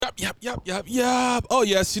Yep. Oh,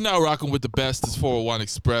 yes, you're now rocking with the best. It's 401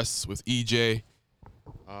 Express with EJ.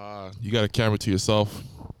 You got a camera to yourself.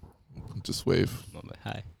 Just wave.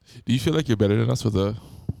 Hi. Do you feel like you're better than us with a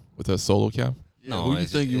solo cam? No, who you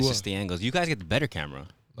it's, think you it's are? just the angles. You guys get the better camera.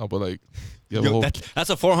 No, but like, you have a whole. That's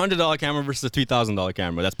a $400 camera versus a $3,000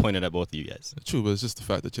 camera. That's pointed at both of you guys. True, but it's just the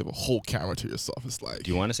fact that you have a whole camera to yourself. It's like.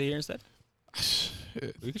 Do you want to sit here instead?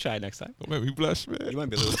 Shit. We can try it next time. Don't make me blush, man. You might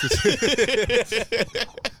be a little too.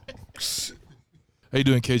 How you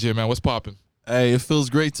doing, KJ, man? What's popping? Hey, it feels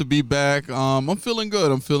great to be back. I'm feeling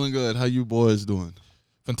good. How you boys doing?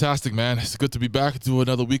 Fantastic, man. It's good to be back. Do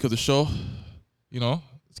another week of the show. You know,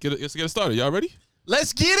 let's get it started. Y'all ready?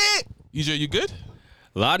 Let's get it. EJ, you good?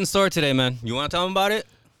 A lot in store today, man. You want to tell them about it?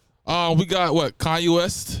 We got what? Kanye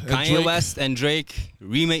West. West and Drake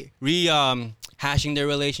hashing their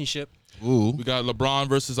relationship. Ooh. We got LeBron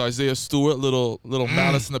versus Isaiah Stewart. Little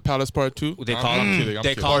Malice in the Palace Part 2. They I'm called kidding. I'm They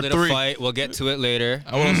kidding. called it Part a three. fight. We'll get to it later.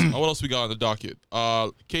 What else we got on the docket?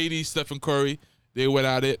 KD, Stephen Curry. They went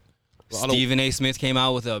at it. Stephen A. Smith came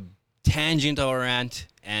out with a tangent or rant,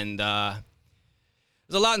 and there's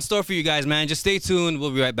a lot in store for you guys, man. Just stay tuned.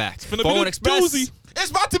 We'll be right back. finna be 401 the Express. doozy.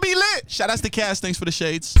 It's about to be lit. Shout out to Cass. Thanks for the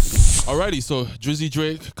shades. Alrighty, so Drizzy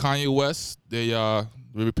Drake, Kanye West, they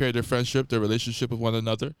repaired their friendship, their relationship with one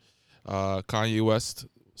another. Kanye West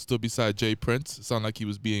stood beside Jay Prince. It sounded like he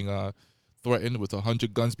was being threatened with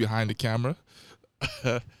 100 guns behind the camera.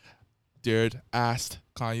 Asked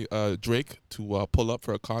Drake to pull up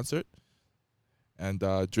for a concert, and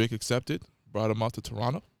Drake accepted, brought him out to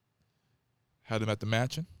Toronto, had him at the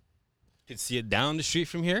mansion. Could see it down the street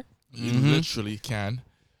from here. You literally can.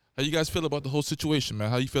 How you guys feel about the whole situation, man?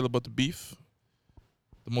 How you feel about the beef?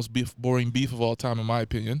 The most boring beef of all time, in my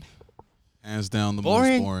opinion. Hands down, the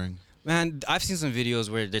Boring. most boring. Man, I've seen some videos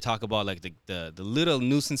where they talk about like the little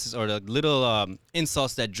nuisances or the little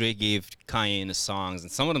insults that Drake gave Kanye in his songs,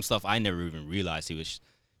 and some of them stuff I never even realized he was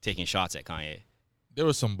taking shots at Kanye. There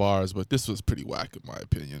were some bars, but this was pretty whack, in my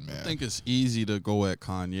opinion, man. I think it's easy to go at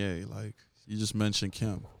Kanye. Like, you just mentioned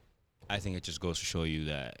Kim. I think it just goes to show you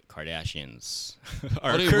that Kardashians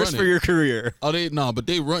are they a curse run for it. your career. Oh, but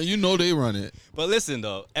they run. You know they run it. But listen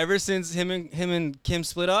though, ever since him and Kim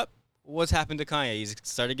split up, what's happened to Kanye? He's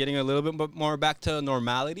started getting a little bit more back to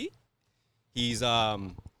normality. He's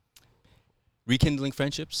rekindling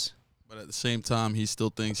friendships. But at the same time, he still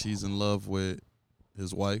thinks he's in love with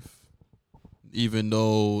his wife, even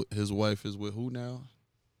though his wife is with who now?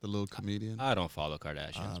 The little comedian. I don't follow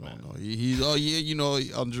Kardashians, I man. don't know. He's you know,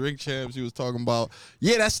 on Drink Champs, he was talking about,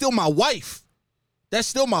 yeah, that's still my wife. That's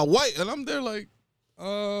still my wife. And I'm there like,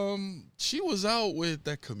 she was out with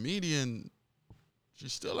that comedian.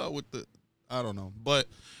 She's still out with I don't know. But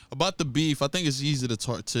about the beef, I think it's easy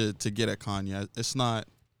to get at Kanye. It's not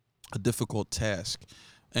a difficult task.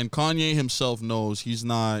 And Kanye himself knows he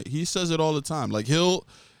says it all the time. Like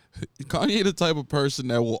Kanye the type of person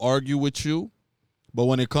that will argue with you. But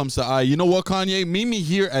when it comes to, you know what, Kanye? Meet me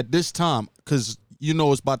here at this time, because you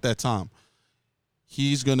know it's about that time.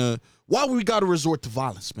 He's going to, why we got to resort to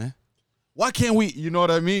violence, man? Why can't we, you know what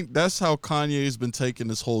I mean? That's how Kanye's been taking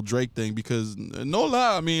this whole Drake thing, because no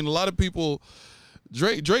lie, I mean, a lot of people,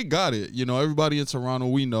 Drake got it. You know, everybody in Toronto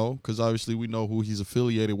we know, because obviously we know who he's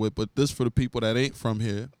affiliated with, but this for the people that ain't from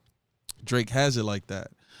here, Drake has it like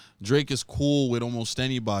that. Drake is cool with almost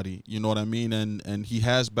anybody, you know what I mean? And he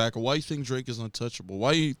has back. Why you think Drake is untouchable?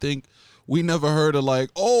 Why you think we never heard of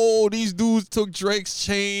like, oh, these dudes took Drake's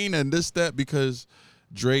chain and this, that? Because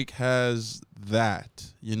Drake has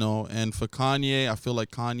that, you know? And for Kanye, I feel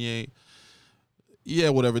like Kanye, yeah,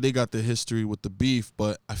 whatever, they got the history with the beef,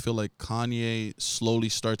 but I feel like Kanye slowly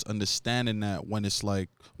starts understanding that when it's like,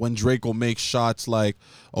 when Drake will make shots like,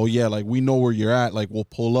 oh yeah, like we know where you're at, like we'll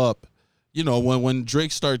pull up. You know, when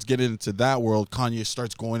Drake starts getting into that world, Kanye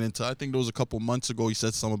starts going into, I think there was a couple months ago, he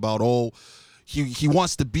said something about, oh, he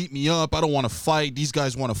wants to beat me up. I don't want to fight. These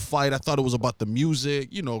guys want to fight. I thought it was about the music.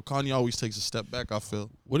 You know, Kanye always takes a step back, I feel.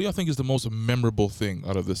 What do y'all think is the most memorable thing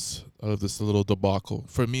out of this little debacle?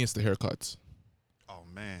 For me, it's the haircuts. Oh,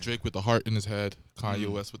 man. Drake with the heart in his head. Kanye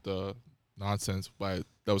West with the nonsense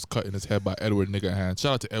that was cut in his head by Edward Niggerhand.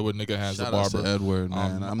 Shout out to Edward Niggerhand, the Shout barber. out to Edward,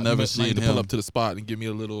 man. I'm never might seeing need to him. pull up to the spot and give me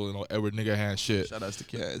a little, Edward Niggerhand shit. Shout outs to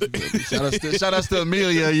Cass. Shout outs to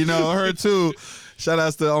Amelia, you know, her too. Shout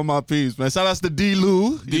outs to all my peeps, man. Shout outs to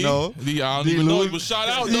D-Lou, you know. I don't even know he was shout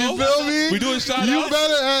out, though. You feel me? We doing shout outs. You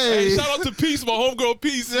better, hey. Shout out to Peace, my homegirl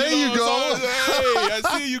Peace. There you go. Hey,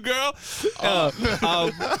 I see you, girl.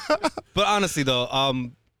 But honestly,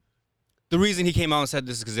 though, the reason he came out and said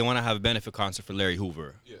this is because they want to have a benefit concert for Larry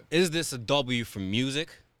Hoover. Yeah. Is this a W for music,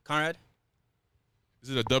 Conrad? Is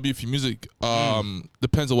it a W for music?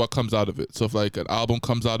 Depends on what comes out of it. So if like an album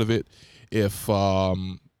comes out of it, if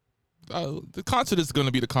the concert is going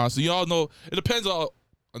to be the concert. You all know it depends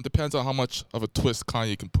on how much of a twist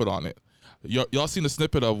Kanye can put on it. Y'all seen the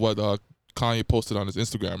snippet of what Kanye posted on his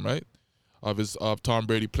Instagram, right? Of Tom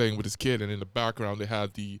Brady playing with his kid, and in the background they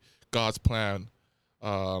had the God's Plan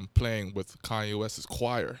playing with Kanye West's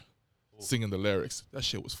choir, singing the lyrics. That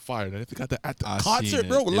shit was fire. And if they got that at the concert,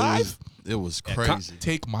 bro, live, it was crazy.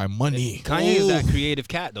 Take my money. Kanye is that creative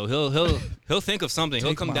cat though. He'll think of something.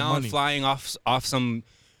 He'll come down flying off some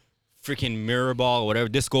freaking mirror ball or whatever,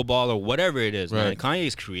 disco ball or whatever it is, man. Kanye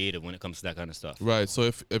is creative when it comes to that kind of stuff. Right. So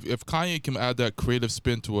if Kanye can add that creative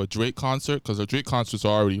spin to a Drake concert, because the Drake concerts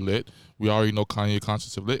are already lit. We already know Kanye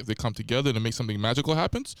concerts are lit. If they come together and make something magical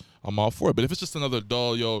happens, I'm all for it. But if it's just another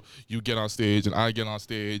dull, you get on stage and I get on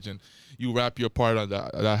stage and you rap your part on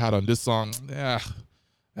that I had on this song,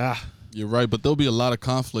 You're right, but there'll be a lot of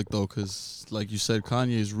conflict though, because like you said,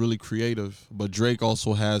 Kanye is really creative, but Drake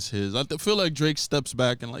also has his. I feel like Drake steps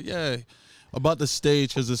back and like, about the stage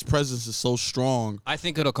because his presence is so strong. I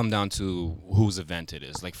think it'll come down to whose event it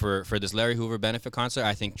is. Like for this Larry Hoover benefit concert,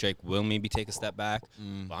 I think Drake will maybe take a step back.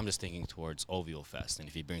 But I'm just thinking towards OVO Fest, and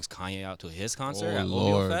if he brings Kanye out to his concert at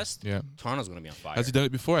OVO Fest, Toronto's gonna be on fire. Has he done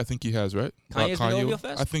it before? I think he has, right? Kanye's been to OVO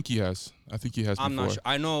Fest? I think he has. I'm not sure.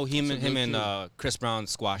 I know him and Chris Brown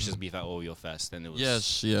squashed his beef at OVO Fest, and it was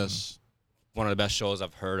yes one of the best shows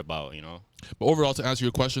I've heard about. But overall, to answer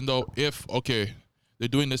your question though, if they're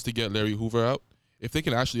doing this to get Larry Hoover out. If they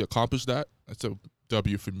can actually accomplish that, it's a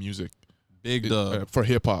W for music. Big dub. For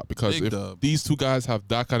hip-hop. Because Big if dub. these two guys have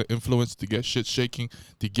that kind of influence to get shit shaking,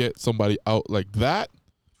 to get somebody out like that,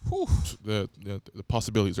 the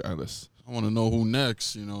possibilities are endless. I want to know who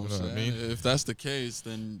next, you know what I mean? If that's the case,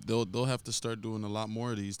 then they'll have to start doing a lot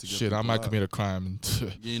more of these to get shit, I might commit a crime and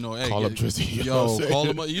call up Drizzy. Call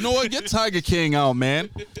him up. You know what? Get Tiger King out,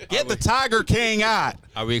 man. Get the Tiger King out.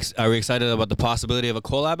 Are we excited about the possibility of a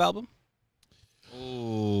collab album?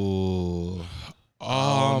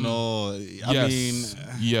 Oh, no. I mean,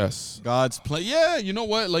 yes. God's plan. Yeah, you know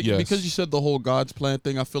what? Like because you said the whole God's plan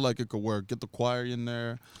thing, I feel like it could work. Get the choir in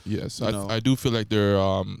there. Yes, I do feel like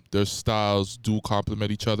their styles do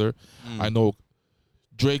complement each other. I know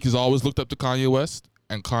Drake has always looked up to Kanye West,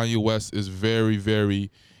 and Kanye West is very,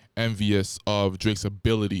 very envious of Drake's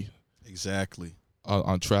ability. Exactly.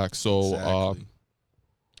 On track. So,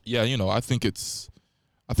 I think it's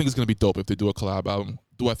gonna be dope if they do a collab album.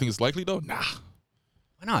 Do I think it's likely though? Nah.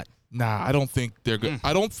 Why not? Nah, I don't think they're good.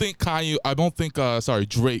 I don't think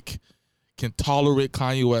Drake can tolerate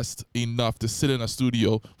Kanye West enough to sit in a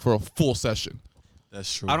studio for a full session.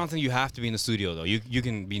 That's true. I don't think you have to be in the studio though. You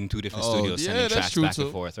can be in two different studios sending tracks back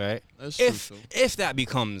and forth, right? That's true. If that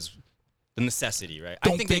becomes the necessity, right?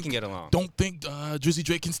 I think they can get along. Don't think Drizzy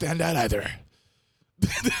Drake can stand that either.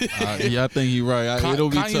 I think you're right. It'll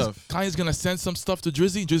be tough. Kanye's gonna send some stuff to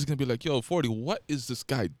Drizzy. Drizzy's gonna be like, "Yo, 40, what is this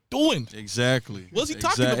guy doing?" Exactly. What's he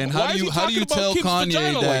talking about? And how do you tell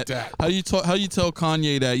Kanye that? How you tell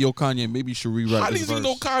Kanye that? Yo, Kanye, maybe you should rewrite. How does he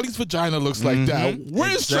know Kylie's vagina looks like that?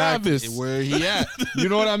 Where's Travis? Where he at? You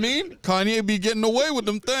know what I mean? Kanye be getting away with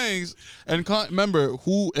them things. And remember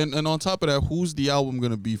who? And on top of that, who's the album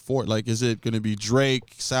gonna be for? Like, is it gonna be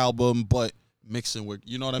Drake's album, but mixing with,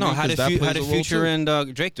 you know what I mean? How did Future and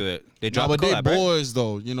Drake do it? They dropped but collab, they boys,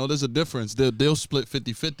 though. You know, there's a difference. They'll split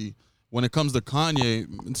 50-50. When it comes to Kanye,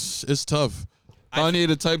 it's tough. Kanye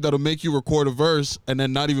the type that'll make you record a verse and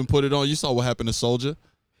then not even put it on. You saw what happened to Soulja.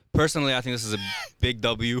 Personally, I think this is a big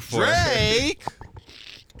W for Drake.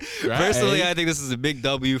 Personally, I think this is a big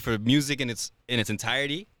W for music in its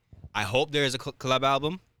entirety. I hope there is a collab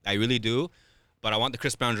album. I really do. But I want the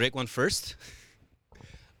Chris Brown Drake one first.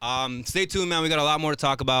 Stay tuned, man. We got a lot more to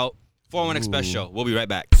talk about. 401 Express Show. We'll be right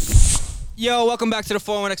back. Yo, welcome back to the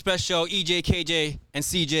 401 Express Show. EJ, KJ, and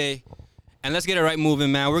CJ. And let's get it right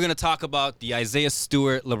moving, man. We're going to talk about the Isaiah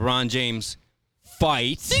Stewart, LeBron James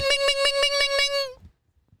fight. Ding, ding, ding, ding, ding, ding, ding.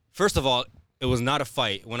 First of all, it was not a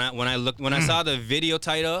fight. When I saw the video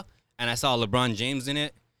title and I saw LeBron James in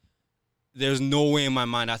it, there's no way in my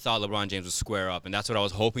mind I thought LeBron James would square up. And that's what I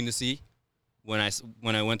was hoping to see when I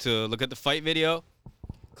went to look at the fight video.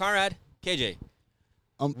 Conrad, KJ,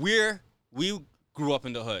 we grew up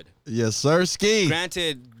in the hood. Yes, sir, ski.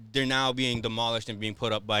 Granted, they're now being demolished and being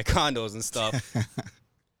put up by condos and stuff.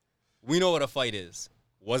 We know what a fight is.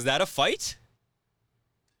 Was that a fight?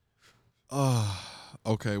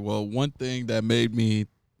 Okay. Well, one thing that made me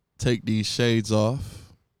take these shades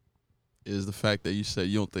off is the fact that you said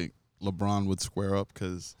you don't think LeBron would square up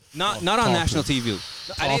because not on national TV.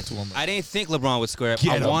 I didn't think LeBron would square up.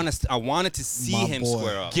 I wanted to see him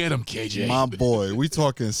square up. Get him, KJ. My boy, we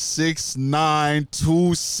talking 6'9",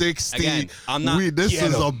 260. Again, I'm not. This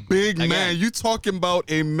is a big man. You talking about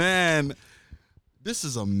a man. This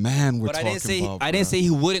is a man we're talking about. I didn't say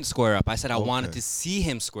he wouldn't square up. I said I wanted to see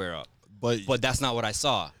him square up. But that's not what I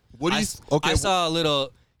saw. I saw a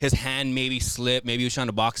little. His hand maybe slipped. Maybe he was trying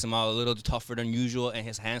to box him out a little tougher than usual, and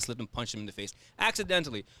his hand slipped and punched him in the face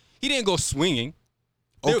accidentally. He didn't go swinging.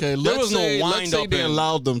 Okay, let's say they in.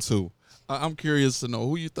 allowed them to. I'm curious to know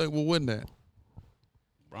who you think will win that.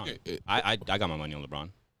 LeBron. I got my money on LeBron.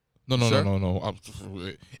 No.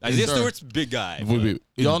 Isaiah Stewart's big guy.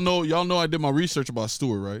 Y'all know I did my research about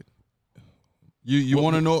Stewart, right? You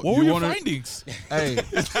want to know? What were your findings? Hey,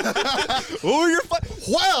 what were your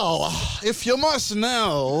well, if you must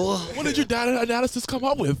know, What did your data analysis come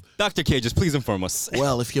up with? Dr. K, just please inform us.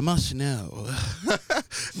 Well, if you must know.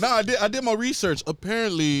 No, I did my research.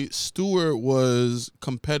 Apparently, Stewart was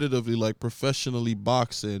competitively, like professionally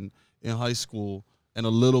boxing in high school and a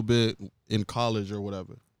little bit in college or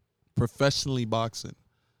whatever. Professionally boxing.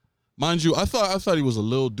 Mind you, I thought he was a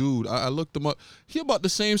little dude. I looked him up. He about the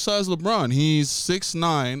same size as LeBron. He's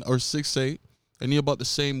 6'9" or 6'8", and he about the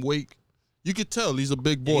same weight. You could tell he's a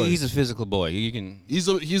big boy. He's a physical boy. You can.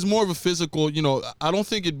 He's more of a physical. You know, I don't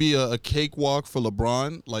think it'd be a cakewalk for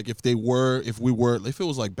LeBron. Like if it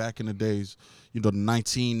was like back in the days, you know, the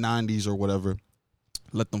 1990s or whatever.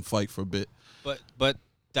 Let them fight for a bit. But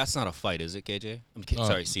that's not a fight, is it, KJ?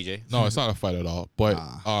 Sorry, CJ. No, it's not a fight at all. But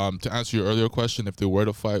to answer your earlier question, if they were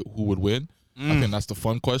to fight, who would win? I think that's the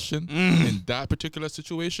fun question. In that particular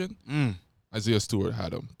situation, Isaiah Stewart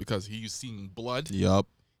had him because he's seeing blood. Yup.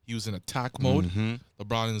 He was in attack mode.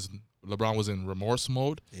 LeBron was in remorse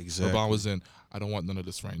mode. Exactly. LeBron was in, I don't want none of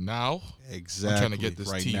this right now. Exactly. I'm trying to get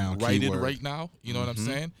this right team now, righted keyword. right now. You know what I'm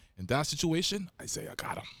saying? In that situation, Isaiah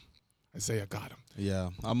got him. Yeah,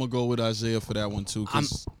 I'm gonna go with Isaiah for that one too.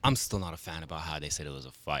 I'm still not a fan about how they said it was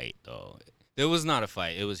a fight, though. There was not a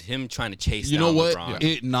fight. It was him trying to chase you down know what?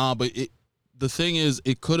 LeBron. The thing is,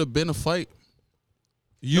 it could have been a fight.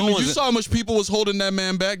 You saw how much people was holding that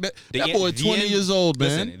man back. That boy, 20 years old,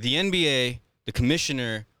 man. Listen, the NBA, the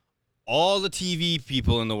commissioner, all the TV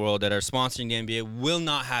people in the world that are sponsoring the NBA will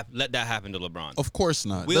not let that happen to LeBron. Of course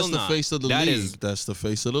not. That's the face of the league. That's the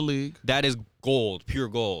face of the league. That is gold, pure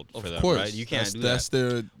gold for them. Of course, right? You can't do that. That's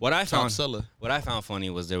their top seller. What I found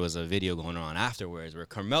funny was there was a video going on afterwards where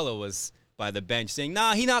Carmelo was by the bench saying,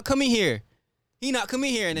 "Nah, he not coming here. He not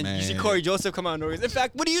coming here." And then you see Corey Joseph come out and noise. In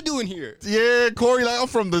fact, what are you doing here? Yeah, Corey, like I'm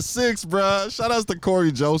from the 6, bruh. Shout outs to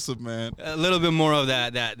Corey Joseph, man. A little bit more of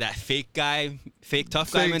that fake guy, fake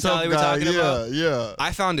tough guy mentality we're talking about. Yeah.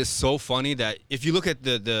 I found it so funny that if you look at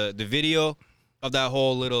the video of that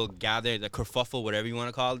whole little gather, the kerfuffle, whatever you want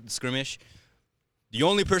to call it, the skirmish, the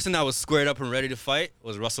only person that was squared up and ready to fight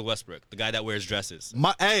was Russell Westbrook, the guy that wears dresses.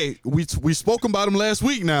 We spoke about him last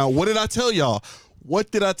week now. What did I tell y'all?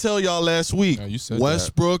 Last week? You said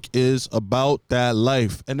Westbrook is about that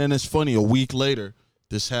life. And then it's funny, a week later,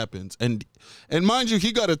 this happens. And mind you,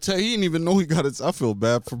 he got a tech. He didn't even know he got a I feel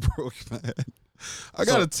bad for Brooke, man.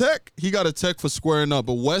 Got a tech. He got a tech for squaring up.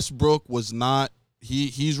 But Westbrook was not.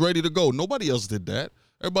 He's ready to go. Nobody else did that.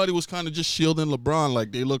 Everybody was kind of just shielding LeBron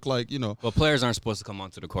like they look like, you know. Well, players aren't supposed to come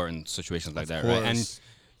onto the court in situations like that, right? And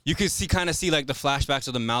you could kind of see like the flashbacks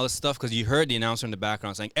of the Malice stuff because you heard the announcer in the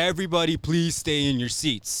background saying, "Everybody, please stay in your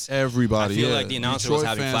seats." Everybody. I feel like the announcer was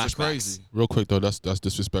having flashbacks. Crazy. Real quick though, that's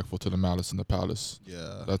disrespectful to the Malice in the Palace.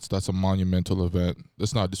 Yeah. That's a monumental event.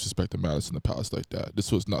 Let's not disrespect the Malice in the Palace like that.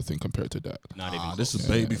 This was nothing compared to that. Not even. This is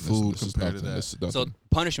baby food compared to that. So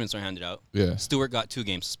punishments are handed out. Yeah. Stewart got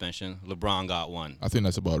 2-game suspension. LeBron got 1. I think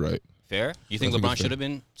that's about right. Fair? You think LeBron should have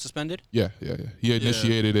been suspended? Yeah. He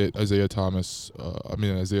initiated it. Isaiah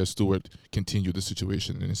Stewart continued the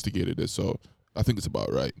situation and instigated it. So I think it's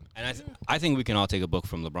about right. And I think we can all take a book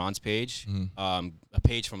from LeBron's page, a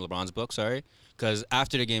page from LeBron's book, sorry. Because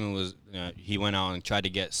after the game, it was he went out and tried to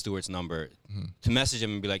get Stewart's number to message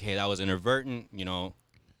him and be like, "Hey, that was inadvertent," you know,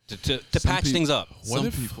 to patch things up.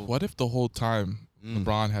 What if the whole time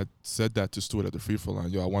LeBron had said that to Stewart at the free throw line?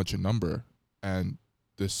 Yo, I want your number, and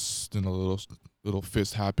this little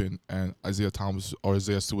fist happened, and Isaiah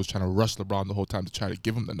Stewart was trying to rush LeBron the whole time to try to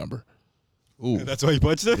give him the number. Ooh, that's why he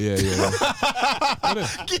punched him. Yeah.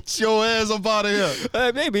 Get your ass up out of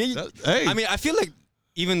here. Maybe. I mean, I feel like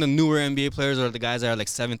even the newer NBA players or the guys that are like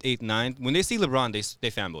 7th, 8th, 9th, when they see LeBron,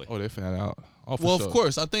 they fanboy. Oh, they fan out. Oh, well, sure. Of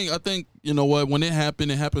course. I think you know what? When it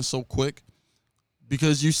happened so quick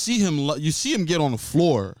because you see him get on the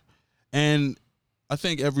floor, and I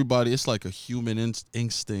think everybody, it's like a human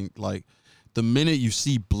instinct. Like the minute you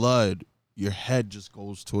see blood, your head just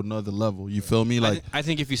goes to another level. You feel me? Like I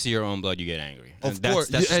think if you see your own blood, you get angry. Of course.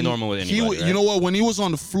 That's just normal with anybody, right? You know what? When he was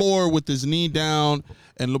on the floor with his knee down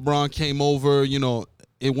and LeBron came over, you know,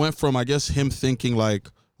 it went from, I guess, him thinking like,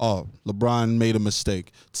 oh, LeBron made a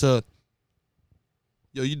mistake to,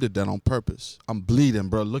 yo, you did that on purpose. I'm bleeding,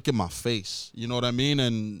 bro. Look at my face. You know what I mean?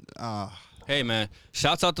 And hey, man,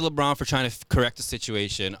 shouts out to LeBron for trying to correct the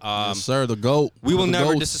situation. yes, sir, the GOAT. We will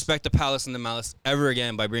never GOATs. disrespect the Palace and the Malice ever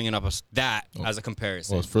again by bringing up that as a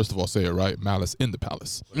comparison. Well, first of all, say it right. Malice in the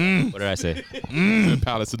palace. What did I say? The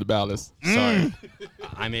palace in the palace. Sorry.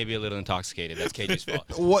 I may be a little intoxicated. That's KJ's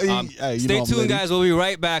fault. What, Stay tuned, guys. We'll be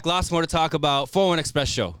right back. Lots more to talk about. 4-1 Express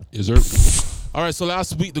Show. Yes, sir. All right, so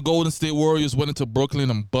last week, the Golden State Warriors went into Brooklyn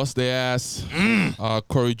and bust their ass.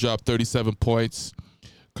 Curry dropped 37 points.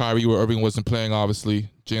 Kyrie, where Irving wasn't playing, obviously.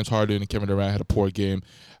 James Harden and Kevin Durant had a poor game.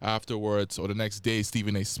 Afterwards, or the next day,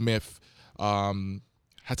 Stephen A. Smith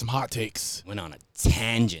had some hot takes. Went on a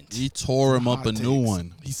tangent. He tore him up a new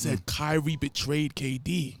one. He said Kyrie betrayed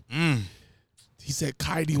KD. He said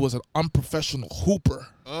Kyrie was an unprofessional hooper.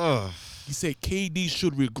 He said KD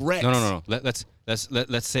should regret. No. Let's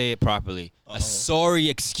say it properly. A sorry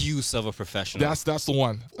excuse of a professional. That's the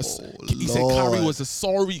one. He said Kyrie was a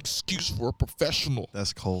sorry excuse for a professional.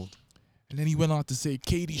 That's cold. And then he went on to say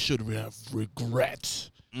KD should have regret.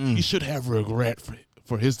 He should have regret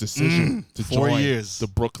for his decision to 4 join years. the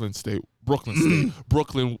Brooklyn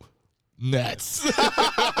Nets.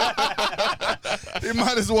 It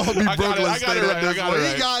might as well be Brooklyn State at this point.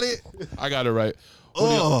 He got it. I got it right.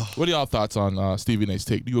 What are y'all thoughts on Stephen A's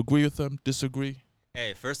take? Do you agree with him? Disagree?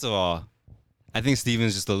 Hey, first of all, I think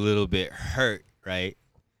Steven's just a little bit hurt, right?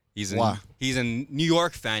 Why? He's a New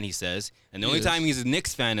York fan, he says, and the only time he's a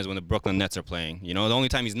Knicks fan is when the Brooklyn Nets are playing. You know, the only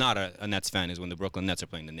time he's not a Nets fan is when the Brooklyn Nets are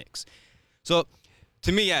playing the Knicks. So,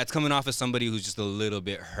 to me, yeah, it's coming off as somebody who's just a little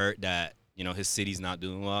bit hurt that, you know, his city's not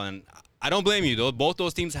doing well, and I don't blame you, though. Both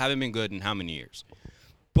those teams haven't been good in how many years?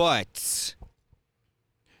 But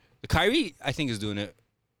the Kyrie, I think, is doing it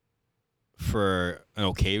for an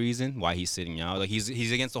okay reason why he's sitting out. Like he's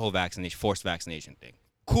against the whole forced vaccination thing.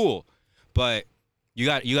 Cool, but you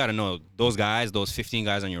got to know those guys, those 15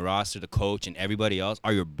 guys on your roster, the coach and everybody else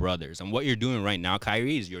are your brothers. And what you're doing right now,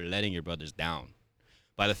 Kyrie, is you're letting your brothers down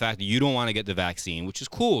by the fact that you don't want to get the vaccine, which is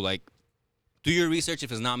cool. Like, do your research.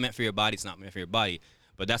 If it's not meant for your body, it's not meant for your body.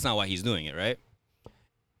 But that's not why he's doing it, right?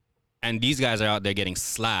 And these guys are out there getting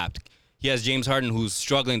slapped. He has James Harden who's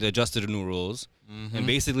struggling to adjust to the new rules. And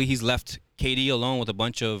basically he's left KD alone with a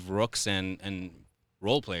bunch of rooks and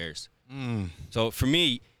role players. So for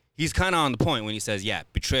me, he's kind of on the point when he says, yeah,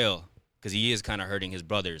 betrayal, because he is kind of hurting his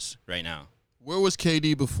brothers right now. Where was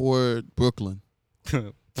KD before Brooklyn?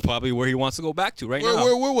 It's probably where he wants to go back to now.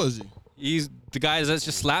 Where was he? He's the guy that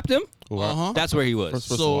just slapped him. Uh-huh. That's where he was.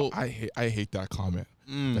 First of all, I hate that comment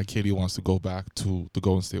that KD wants to go back to the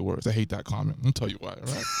Golden State Warriors. I hate that comment. I'll tell you why.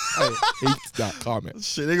 Right? I hate that comment.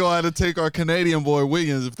 Shit, they gonna have to take our Canadian boy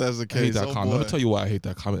Wiggins if that's the case. I hate that comment. I'll tell you why I hate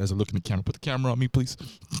that comment. As I look in the camera, put the camera on me, please.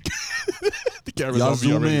 The camera's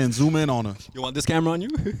Y'all on me zoom in on her. You want this camera on you?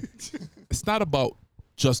 It's not about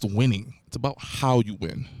just winning. It's about how you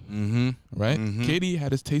win. Right? KD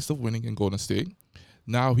had his taste of winning in Golden State.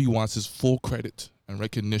 Now he wants his full credit and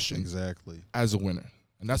recognition as a winner.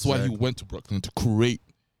 And that's why he went to Brooklyn, to create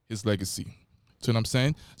his legacy. See what I'm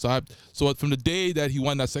saying? So from the day that he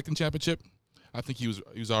won that second championship, I think he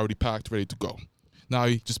was already packed, ready to go. Now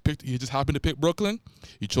he just happened to pick Brooklyn.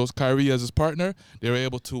 He chose Kyrie as his partner. They were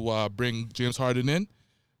able to bring James Harden in.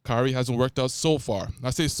 Kyrie hasn't worked out so far.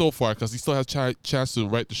 I say so far because he still has chance to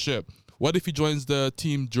right the ship. What if he joins the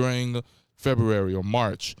team during February or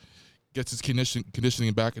March? Gets his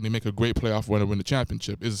conditioning back, and they make a great playoff run and win the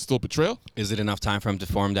championship. Is it still betrayal? Is it enough time for him to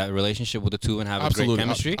form that relationship with the two and have a great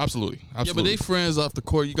chemistry? Absolutely. Yeah, but they friends off the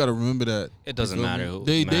court. You got to remember that. It doesn't matter who.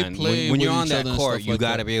 They play when you're with on each that other court, you like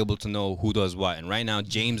got to that. be able to know who does what. And right now,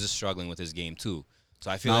 James is struggling with his game too.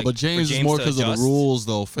 So I feel like but James is more because of the rules,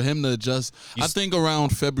 though. For him to adjust, I think around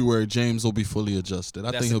February, James will be fully adjusted.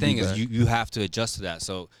 I think he'll be back. That's the thing is you have to adjust to that.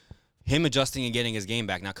 So him adjusting and getting his game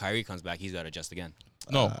back. Now Kyrie comes back, he's got to adjust again.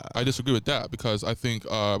 No, I disagree with that because I think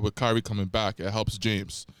with Kyrie coming back, it helps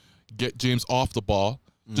James get James off the ball.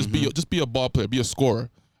 Just be a ball player, be a scorer,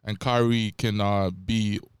 and Kyrie can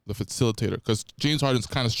be the facilitator because James Harden's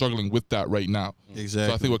kind of struggling with that right now. Exactly.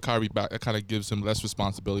 So I think with Kyrie back, it kind of gives him less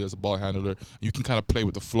responsibility as a ball handler. You can kind of play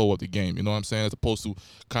with the flow of the game. You know what I'm saying? As opposed to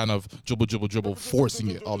kind of dribble, forcing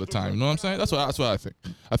it all the time. You know what I'm saying? That's what I think.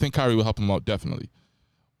 I think Kyrie will help him out definitely.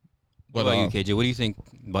 What about you, KJ? What do you think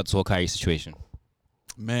about this whole Kyrie situation?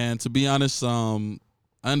 Man, to be honest, I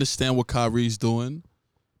understand what Kyrie's doing.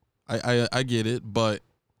 I get it, but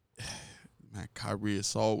man, Kyrie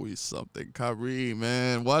is always something. Kyrie,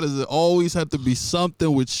 man, why does it always have to be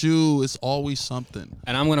something with you? It's always something.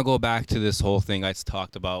 And I'm gonna go back to this whole thing I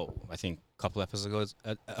talked about. I think a couple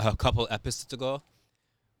episodes ago,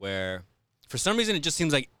 where for some reason it just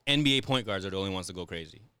seems like NBA point guards are the only ones to go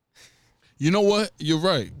crazy. You know what? You're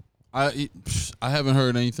right. I haven't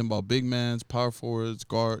heard anything about big mans, power forwards,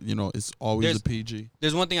 guard. You know, it's always a PG.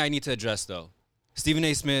 There's one thing I need to address though. Stephen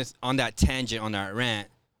A. Smith on that tangent on that rant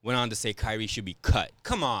went on to say Kyrie should be cut.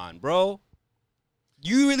 Come on, bro.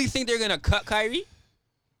 You really think they're gonna cut Kyrie?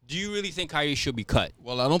 Do you really think Kyrie should be cut?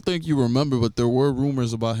 Well, I don't think you remember, but there were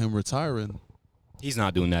rumors about him retiring. He's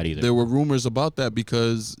not doing that either. There were rumors about that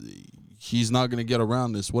because he's not going to get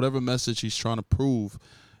around this. Whatever message he's trying to prove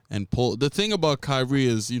and pull. The thing about Kyrie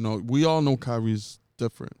is, you know, we all know Kyrie's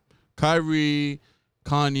different. Kyrie,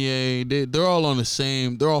 Kanye, they're all on the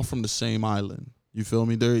same. They're all from the same island. You feel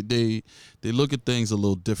me? They look at things a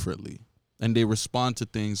little differently, and they respond to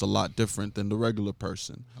things a lot different than the regular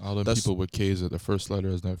person. All the people with K's at the first letter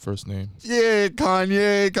as their first name. Yeah,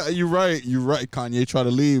 Kanye. You're right. Kanye tried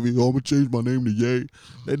to leave. He's, I'm going to change my name to Ye.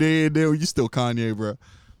 And then you still Kanye, bro.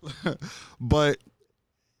 But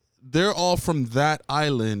they're all from that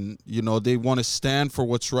island. You know, they want to stand for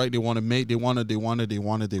what's right. They want to make, they want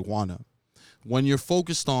to. When you're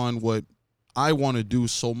focused on what I want to do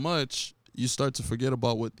so much, you start to forget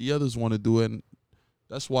about what the others want to do. And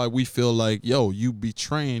that's why we feel like, yo, you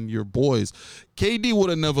betraying your boys. KD would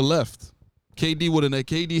have never left.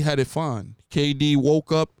 KD had it fine. KD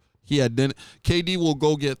woke up. He had dinner. KD will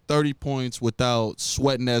go get 30 points without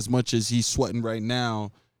sweating as much as he's sweating right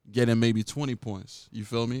now, getting maybe 20 points. You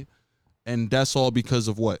feel me? And that's all because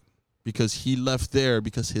of what? Because he left there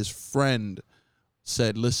because his friend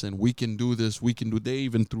said, listen, we can do this. They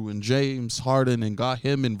even threw in James Harden and got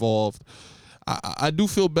him involved. I do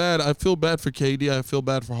feel bad. I feel bad for KD. I feel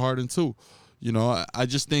bad for Harden too. You know, I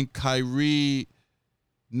just think Kyrie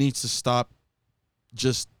needs to stop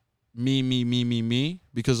just me,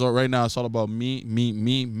 because right now it's all about me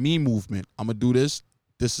movement. I'm going to do this.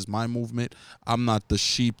 This is my movement. I'm not the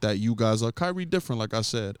sheep that you guys are. Kyrie different, like I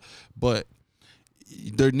said. But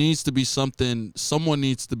there needs to be something. Someone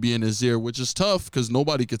needs to be in his ear, which is tough because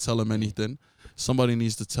nobody could tell him anything. Somebody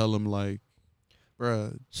needs to tell him, like,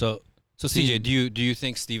 bruh. So CJ, do you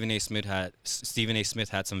think Stephen A. Smith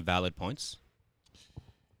had some valid points?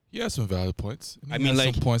 He has some valid points. I mean,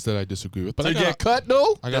 like some points that I disagree with. But I get cut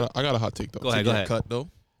though. I got a hot take though. Go ahead. Cut though.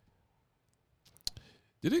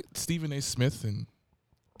 Didn't Stephen A. Smith and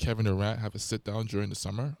Kevin Durant have a sit down during the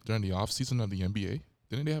summer, during the off season of the NBA?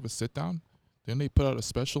 Didn't they have a sit down? Didn't they put out a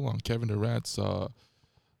special on Kevin Durant's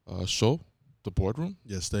show, The Boardroom?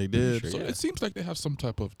 Yes, they did. So it seems like they have some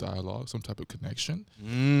type of dialogue, some type of connection.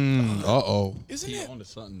 Isn't it on to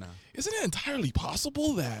something now? Isn't it entirely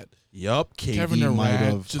possible that KD Kevin Durant might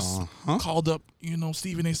have just called up,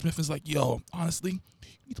 Stephen A. Smith and is like, yo, honestly,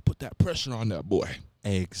 you need to put that pressure on that boy.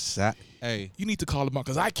 Exactly. Hey, you need to call him out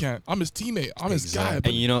because I can't. I'm his teammate. I'm his guy.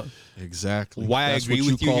 But and exactly. Why That's I agree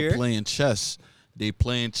what with you you call here? playing chess. They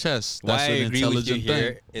playing chess. That's why I an agree with you intelligent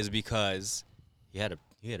here thing. is because he had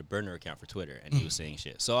a burner account for Twitter and he was saying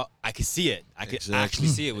shit. So I could see it. I could actually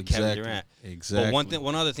see it with Kevin Durant. Exactly. But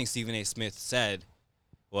one other thing Stephen A. Smith said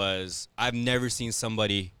was, I've never seen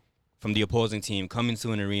somebody from the opposing team come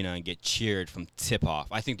into an arena and get cheered from tip off.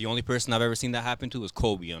 I think the only person I've ever seen that happen to was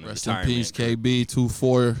Kobe on a Rest in retirement. peace, KB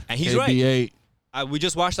 2-4. And he's KB8. right. We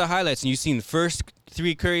just watched the highlights and you seen the first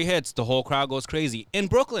 3 Curry hits, the whole crowd goes crazy in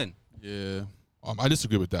Brooklyn. Yeah. I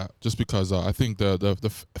disagree with that, just because I think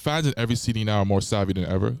the fans in every city now are more savvy than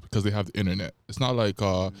ever because they have the internet. It's not like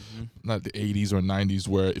not the 80s or 90s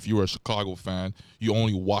where if you were a Chicago fan, you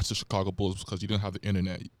only watched the Chicago Bulls because you didn't have the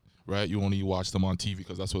internet, right? You only watched them on TV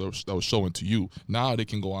because that's what that was showing to you. Now they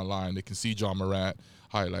can go online, they can see John Morant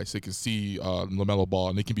highlights, they can see LaMelo Ball,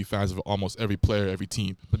 and they can be fans of almost every player, every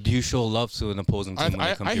team. But do you show love to an opposing team when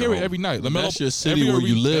it comes I to hear your it home? every night. That's your city where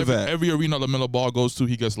you live at. Every arena LaMelo Ball goes to,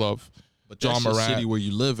 he gets love. But John that's your Morant. city where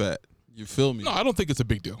you live at. You feel me? No, I don't think it's a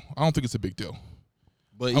big deal.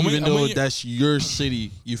 But even though that's your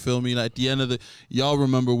city, you feel me? Like at the end of y'all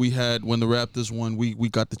remember we had when the Raptors won, we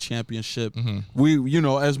got the championship. Mm-hmm. We,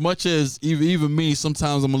 as much as even me,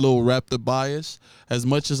 sometimes I'm a little Raptor biased. As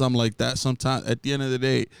much as I'm like that, sometimes at the end of the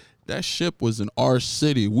day, that ship was in our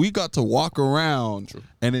city. We got to walk around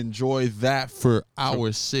and enjoy that for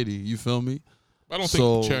our city. You feel me? I don't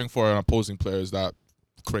think cheering for an opposing player is that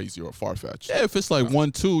crazy or far-fetched. Yeah, if it's like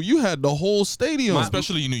 1-2, you had the whole stadium.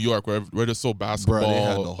 Especially in New York where there's so basketball. Bro, they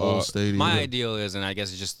had the whole stadium. My ideal is, and I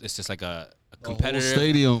guess it's just like a competitive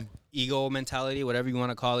stadium ego mentality, whatever you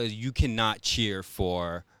want to call it, you cannot cheer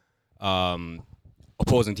for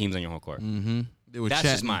opposing teams on your home court. Mm-hmm. They were That's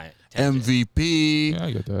just chanting my tangent. MVP. Yeah,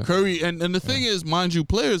 I get that. Curry, and the thing is, mind you,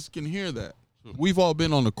 players can hear that. We've all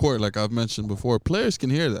been on the court, like I've mentioned before. Players can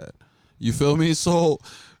hear that. You feel me? So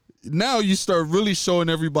now you start really showing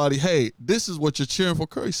everybody, hey, this is what you're cheering for.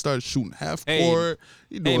 Curry started shooting half court.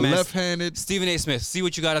 He doing left-handed. Stephen A. Smith, see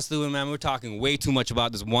what you got us doing, man. We're talking way too much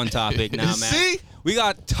about this one topic now, man. See? We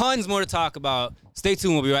got tons more to talk about. Stay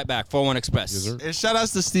tuned. We'll be right back. 4-1 Express. Yes, sir. And shout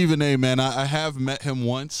outs to Stephen A, man. I have met him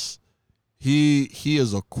once. He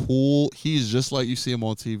is he's just like you see him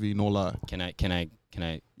on TV, no lie. Can I?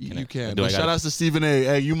 You can. But shout outs to Stephen A.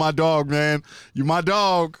 Hey, you my dog, man. You my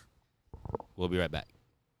dog. We'll be right back.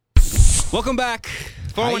 Welcome back.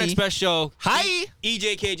 401 Express Show. Hi.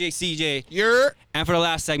 EJ, KJ, CJ. And for the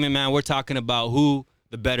last segment, man, we're talking about who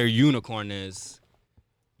the better unicorn is.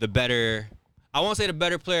 The better, I won't say the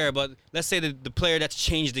better player, but let's say the player that's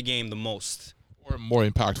changed the game the most. Or more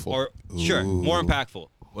impactful. Sure, more impactful.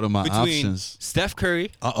 What are my Between options? Steph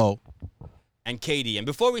Curry and KD. And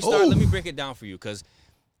before we start, let me break it down for you, because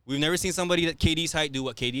we've never seen somebody at KD's height do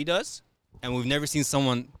what KD does, and we've never seen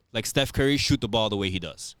someone like Steph Curry shoot the ball the way he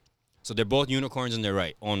does. So they're both unicorns in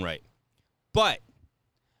their own right. But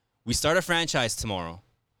we start a franchise tomorrow,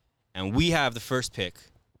 and we have the first pick.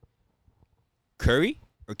 Curry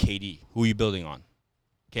or KD? Who are you building on?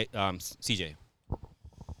 CJ.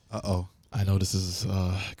 I know this is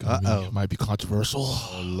might be controversial.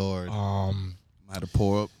 Oh Lord. I had to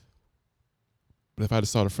pour up. But if I had to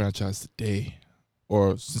start a franchise today,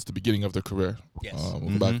 or since the beginning of their career, yes,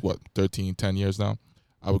 we're back 10 years now,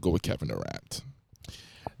 I would go with Kevin Durant.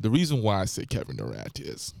 The reason why I say Kevin Durant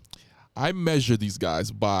is I measure these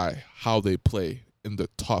guys by how they play in the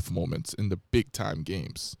tough moments, in the big time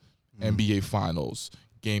games, NBA Finals,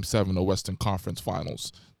 Game 7 of Western Conference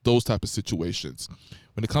Finals, those type of situations.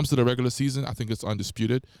 When it comes to the regular season, I think it's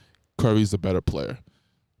undisputed. Curry's a better player.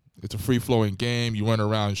 It's a free-flowing game. You run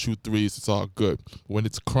around and shoot threes. It's all good. But when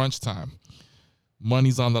it's crunch time,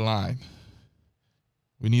 money's on the line.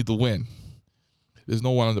 We need the win. There's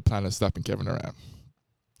no one on the planet stopping Kevin Durant.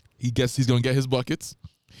 He's going to get his buckets.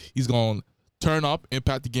 He's going to turn up,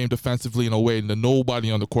 impact the game defensively in a way that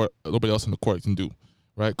nobody else on the court can do.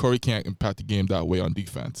 Right? Curry can't impact the game that way on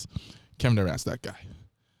defense. Kevin Durant's that guy.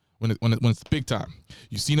 When it's big time.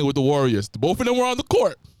 You've seen it with the Warriors. Both of them were on the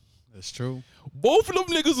court. That's true. Both of them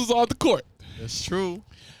niggas was on the court. That's true.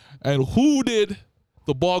 And who did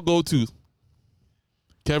the ball go to?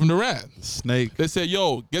 Kevin Durant. Snake. They said,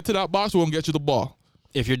 yo, get to that box, we're going to get you the ball.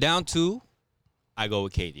 If you're down 2, I go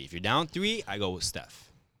with KD. If you're down 3, I go with Steph.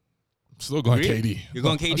 Still going KD. You're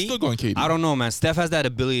going KD? I'm still going KD. I don't know, man. Steph has that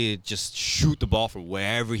ability to just shoot the ball from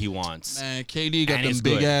wherever he wants. Man, KD got them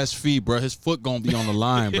big ass feet, bro. His foot gonna be on the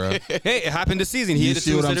line, bro. Hey, it happened this season. He hit a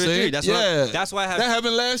 2 instead of a 3. That's why I have. That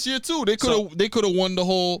happened last year too. They could have won the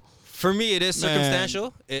whole. For me, it is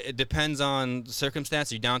circumstantial. It depends on the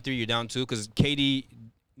circumstance. You're down 3, you're down 2, because KD.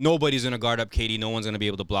 Nobody's gonna guard up KD. No one's gonna be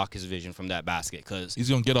able to block his vision from that basket, because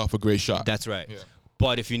he's gonna get off a great shot. That's right. Yeah.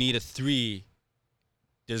 But if you need a 3,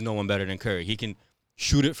 there's no one better than Curry. He can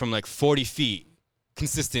shoot it from like 40 feet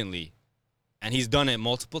consistently, and he's done it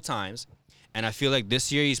multiple times. And I feel like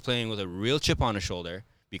this year he's playing with a real chip on his shoulder,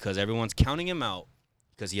 because everyone's counting him out,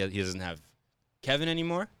 because he doesn't have Kevin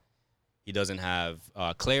anymore. He doesn't have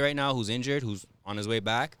Clay right now, who's injured, who's on his way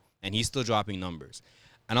back, and he's still dropping numbers.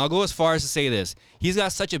 And I'll go as far as to say this. He's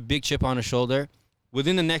got such a big chip on his shoulder.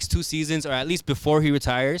 Within the next 2 seasons, or at least before he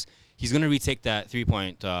retires, he's going to retake that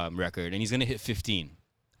 3-point record, and he's going to hit 15.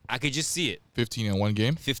 I could just see it. 15 in one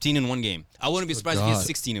game? 15 in one game. I wouldn't be surprised if he had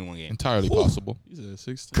 16 in one game. Entirely possible. He's at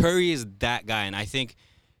 16. Curry is that guy, and I think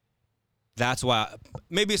that's why.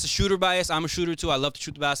 Maybe it's a shooter bias. I'm a shooter too. I love to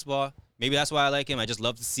shoot the basketball. Maybe that's why I like him. I just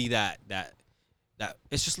love to see that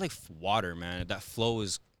it's just like water, man. That flow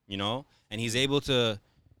is, and he's able to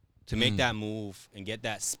make that move and get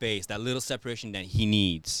that space, that little separation that he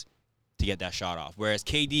needs to get that shot off. Whereas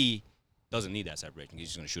KD doesn't need that separation. He's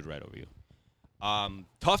just going to shoot it right over you.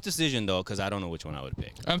 Tough decision, though, because I don't know which one I would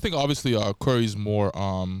pick. I think, obviously, Curry's more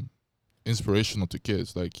inspirational to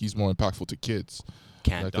kids. Like, he's more impactful to kids.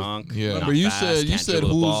 Can't dunk. Yeah. But you said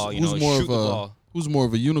who's more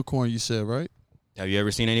of a unicorn, you said, right? Have you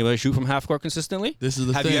ever seen anybody shoot from half court consistently? This is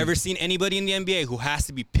the Have thing. you ever seen anybody in the NBA who has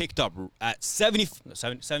to be picked up at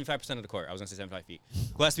 75% of the court? I was going to say 75 feet.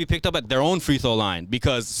 Who has to be picked up at their own free throw line,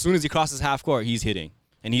 because as soon as he crosses half court, he's hitting.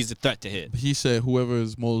 And he's a threat to hit. He said whoever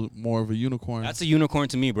is more of a unicorn. That's a unicorn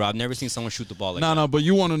to me, bro. I've never seen someone shoot the ball like that. No, but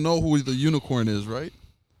you want to know who the unicorn is, right?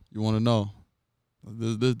 You want to know.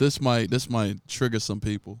 This might trigger some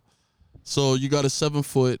people. So you got a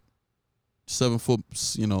 7-foot,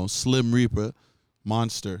 slim Reaper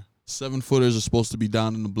monster. 7-footers are supposed to be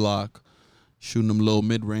down in the block, shooting them low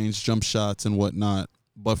mid-range jump shots and whatnot.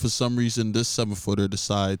 But for some reason, this 7-footer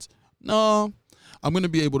decides, no, I'm going to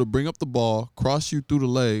be able to bring up the ball, cross you through the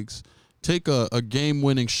legs, take a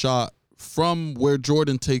game-winning shot from where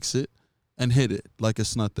Jordan takes it, and hit it like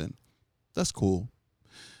it's nothing. That's cool.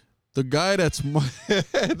 The guy that's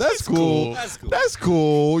that's cool. That's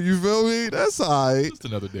cool. You feel me? That's all right.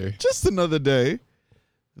 Just another day.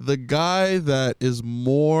 The guy that is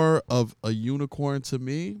more of a unicorn to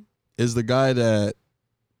me is the guy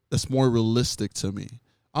that's more realistic to me.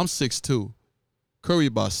 I'm 6'2". Curry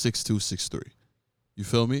about 6'2", 6'3". You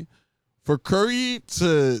feel me? For Curry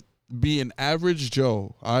to be an average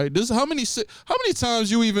Joe, all right? This how many times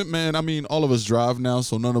you even, man, I mean, all of us drive now,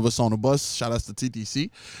 so none of us on a bus. Shout outs to TTC.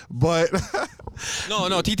 But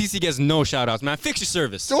No, TTC gets no shout outs, man. Fix your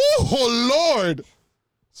service. Oh Lord.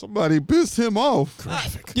 Somebody pissed him off.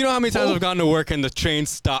 Traffic. You know how many times I've gone to work and the train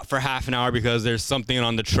stopped for half an hour because there's something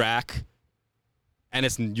on the track? And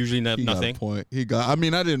it's usually nothing. Got a point. I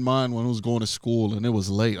didn't mind when I was going to school and it was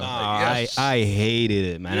late. I hated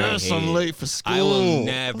it, man. Yes, I'm late for school. I will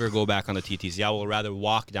never go back on the TTC. I will rather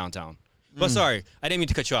walk downtown. But sorry, I didn't mean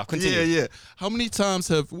to cut you off. Continue. Yeah. How many times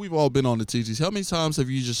we've all been on the TTC? How many times have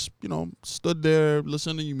you just, stood there,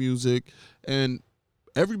 listening to your music, and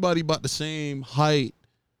everybody about the same height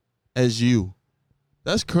as you?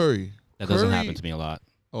 That's Curry. That doesn't happen to me a lot.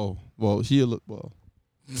 Oh, well, well.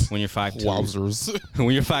 When you're 5'2". Wowzers.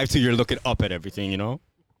 When you're 5'2", you're looking up at everything,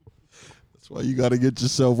 That's why you got to get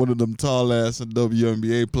yourself one of them tall ass and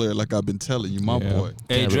WNBA player like I've been telling you, my boy.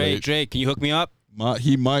 Hey, Drake, can you hook me up?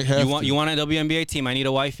 He might have You want a WNBA team? I need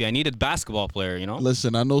a wifey. I need a basketball player,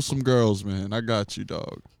 Listen, I know some girls, man. I got you,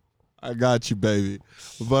 dog. I got you, baby.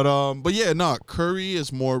 But yeah, Curry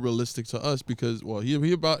is more realistic to us because, well, he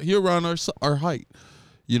around our height,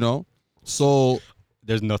 So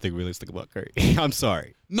there's nothing realistic about Curry. I'm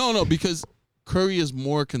sorry. No, because Curry is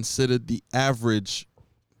more considered the average,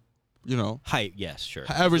 height. Yes, sure.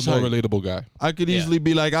 Average more height. relatable guy. I could easily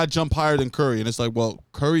be like, I jump higher than Curry, and it's like, well,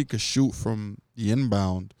 Curry could shoot from the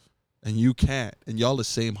inbound, and you can't, and y'all the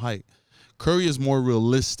same height. Curry is more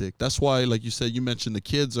realistic. That's why, like you said, you mentioned the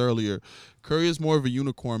kids earlier. Curry is more of a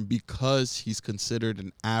unicorn because he's considered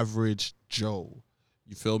an average Joe.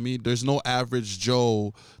 You feel me? There's no average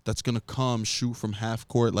Joe that's gonna come shoot from half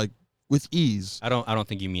court like with ease. I don't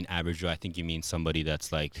think you mean average Joe. I think you mean somebody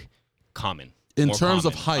that's like common. In terms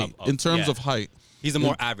of height. Of height. He's a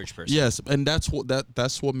more average person. Yes, and that's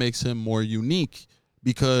what makes him more unique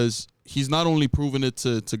because he's not only proven it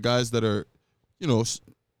to guys that are,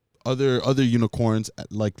 other unicorns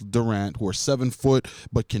like Durant who are 7 foot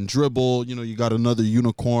but can dribble. You got another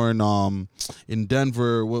unicorn in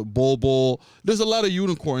Denver with Bol. There's a lot of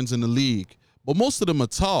unicorns in the league, but most of them are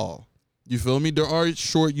tall. You feel me? There are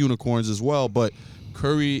short unicorns as well, but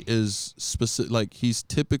Curry is specific. Like he's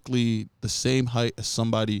typically the same height as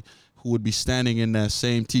somebody who would be standing in that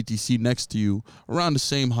same TTC next to you, around the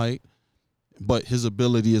same height. But his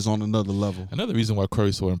ability is on another level. Another reason why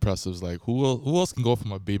Curry's so impressive is like who else can go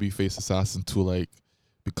from a babyface assassin to like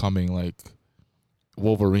becoming like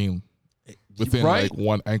Wolverine within like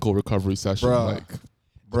one ankle recovery session.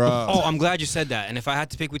 Bruh. Oh, I'm glad you said that. And if I had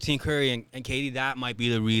to pick between Curry and KD, that might be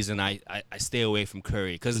the reason I stay away from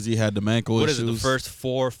Curry because he had them ankle issues. What is it? The first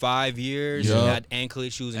 4 or 5 years, he had ankle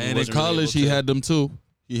issues, and in college he had them too.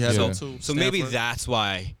 He had them too. So maybe that's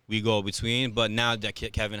why we go between. But now that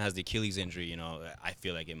Kevin has the Achilles injury, I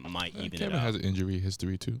feel like it might even Kevin it out. has an injury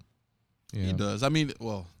history too. Yeah. He does. I mean,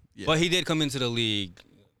 well, yeah. But he did come into the league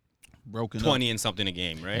broken 20 and something a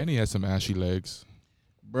game, right? And he has some ashy legs.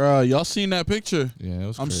 Bruh, y'all seen that picture? Yeah, it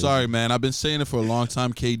was I'm crazy. sorry, man. I've been saying it for a long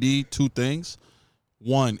time. KD, 2 things.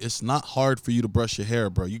 1, it's not hard for you to brush your hair,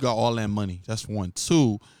 bro. You got all that money. That's 1.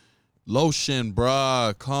 2, lotion,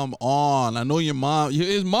 bruh. Come on. I know your mom.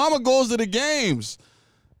 His mama goes to the games.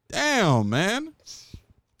 Damn, man.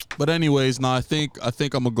 But anyways, I think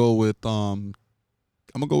I'm gonna go with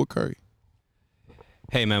Curry.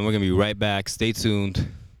 Hey, man, we're gonna be right back. Stay tuned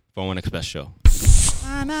for One Express Show.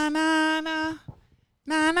 Na na na na.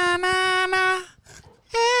 Na na na na.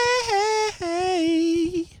 Hey,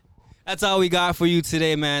 hey. That's all we got for you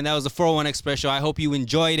today, man. That was the 401 Express Show. I hope you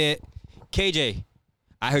enjoyed it. KJ,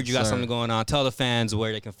 I heard you got something going on. Tell the fans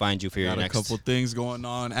where they can find you for your next. Got a couple things going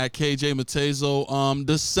on at KJ Matezo.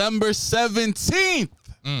 December 17th.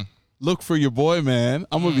 Look for your boy, man.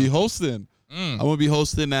 I'm gonna be hosting. I'm gonna be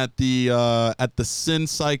hosting at the Cine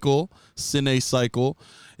Cycle.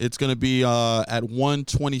 It's gonna be at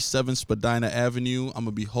 127 Spadina Avenue. I'm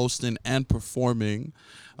gonna be hosting and performing.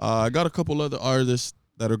 I got a couple other artists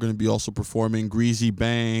that are gonna be also performing. Greasy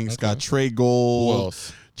Bangs, got Trey Gold. Who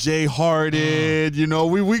else? Jay Harded, you know,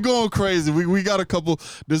 we going crazy. We got a couple.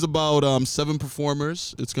 There's about 7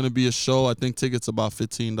 performers. It's gonna be a show. I think tickets about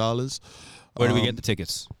 $15. Where do we get the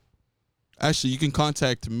tickets? Actually, you can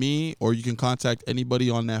contact me or you can contact anybody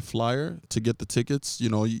on that flyer to get the tickets. You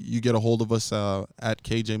know, you get a hold of us at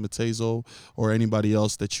KJ Matezo or anybody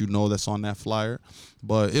else that you know that's on that flyer.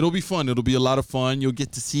 But it'll be fun. It'll be a lot of fun. You'll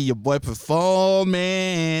get to see your boy perform,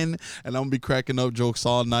 man. And I'm going to be cracking up jokes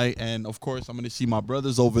all night. And, of course, I'm going to see my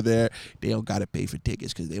brothers over there. They don't got to pay for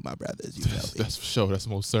tickets because they're my brothers. You know? That's for sure. That's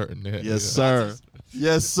most certain. Yeah. Yes, sir.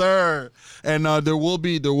 Yes, sir. And there will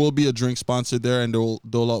be a drink sponsor there, and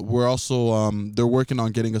we're also they're working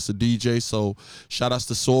on getting us a DJ. So shout outs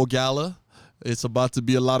to Soul Gala. It's about to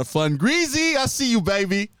be a lot of fun. Greasy, I see you,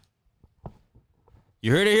 baby.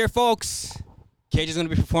 You heard it here, folks. Cage is going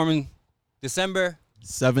to be performing December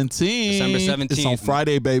 17th. It's on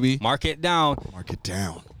Friday, baby. Mark it down. Mark it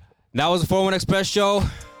down. That was the 401 Express Show.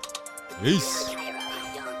 Peace.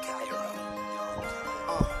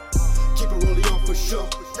 Keep it rolling on for sure.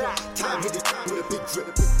 Time hit it with a big drip.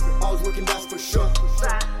 Always working, that's for sure.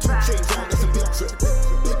 2 chains on, that's a big drip.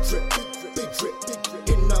 Big drip, big drip, big drip.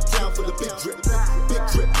 In uptown for the big drip. Big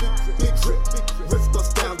drip, big drip. Wrist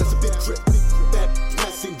bust down, that's a big drip. That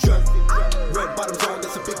passenger. Red bottoms on,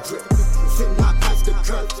 that's a big drip. Sitting hot past the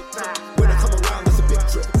cut. When I come around, that's a big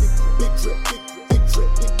drip. Big drip, big drip.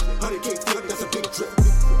 100K flip, that's a big drip.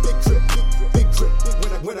 Big drip, big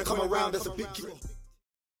drip. When I come around, that's a big drip.